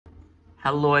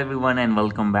Hello everyone and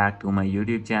welcome back to my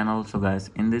YouTube channel. So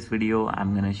guys, in this video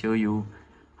I'm gonna show you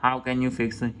how can you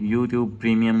fix YouTube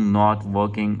Premium not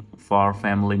working for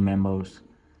family members.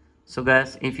 So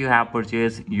guys, if you have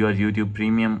purchased your YouTube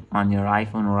Premium on your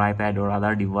iPhone or iPad or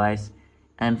other device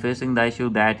and facing the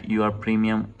issue that your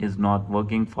premium is not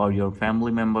working for your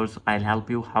family members, I'll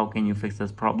help you how can you fix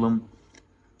this problem.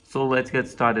 So let's get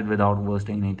started without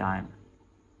wasting any time.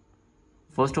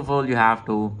 First of all, you have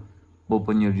to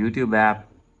open your YouTube app.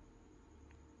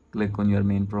 Click on your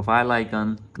main profile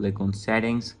icon, click on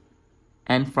settings,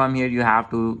 and from here you have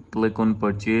to click on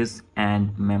purchase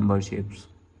and memberships,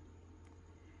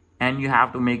 and you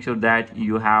have to make sure that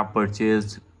you have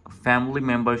purchased family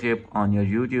membership on your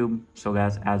YouTube. So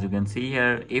guys, as you can see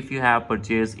here, if you have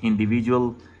purchased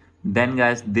individual, then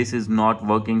guys this is not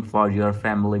working for your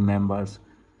family members.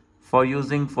 For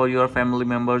using for your family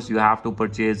members, you have to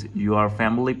purchase your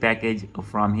family package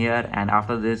from here, and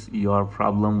after this your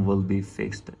problem will be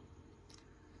fixed.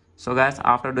 So guys,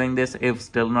 after doing this, if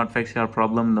still not fix your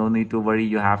problem, no need to worry,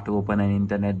 you have to open an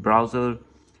internet browser,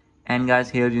 and guys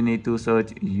here you need to search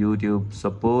YouTube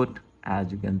support.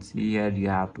 As you can see here, you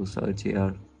have to search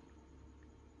here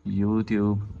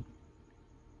YouTube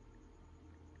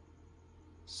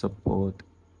support,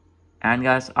 and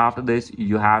guys after this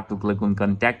you have to click on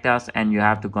contact us, and you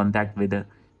have to contact with the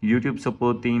YouTube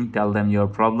support team, tell them your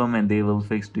problem, and they will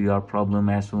fix to your problem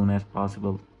as soon as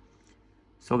possible.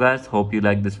 So guys, hope you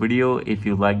like this video. If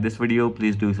you like this video,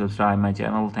 please do subscribe my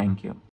channel. Thank you.